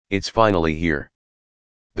It's finally here.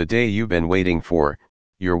 The day you've been waiting for,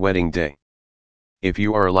 your wedding day. If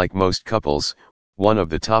you are like most couples, one of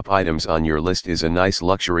the top items on your list is a nice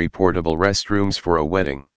luxury portable restrooms for a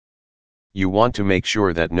wedding. You want to make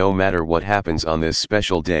sure that no matter what happens on this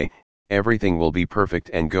special day, everything will be perfect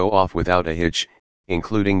and go off without a hitch,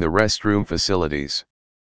 including the restroom facilities.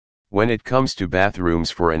 When it comes to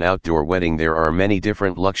bathrooms for an outdoor wedding, there are many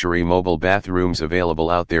different luxury mobile bathrooms available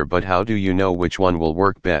out there, but how do you know which one will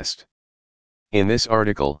work best? In this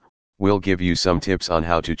article, we'll give you some tips on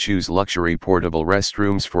how to choose luxury portable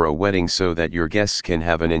restrooms for a wedding so that your guests can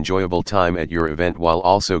have an enjoyable time at your event while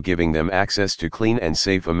also giving them access to clean and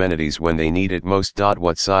safe amenities when they need it most.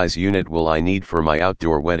 What size unit will I need for my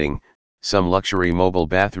outdoor wedding? Some luxury mobile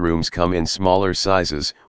bathrooms come in smaller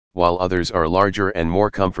sizes, while others are larger and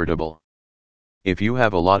more comfortable. If you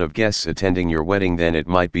have a lot of guests attending your wedding, then it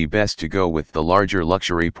might be best to go with the larger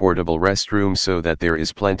luxury portable restroom so that there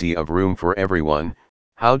is plenty of room for everyone.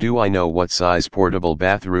 How do I know what size portable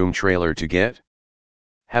bathroom trailer to get?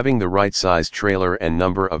 Having the right size trailer and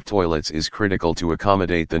number of toilets is critical to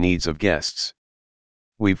accommodate the needs of guests.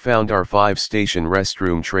 We've found our 5-station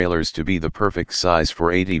restroom trailers to be the perfect size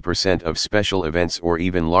for 80% of special events or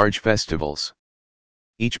even large festivals.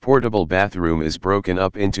 Each portable bathroom is broken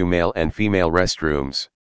up into male and female restrooms.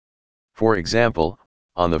 For example,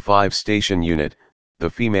 on the 5-station unit, the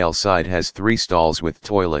female side has 3 stalls with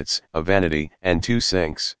toilets, a vanity, and 2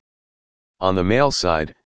 sinks. On the male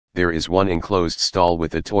side, there is 1 enclosed stall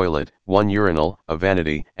with a toilet, 1 urinal, a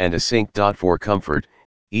vanity, and a sink. For comfort,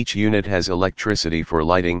 each unit has electricity for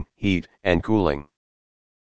lighting, heat, and cooling.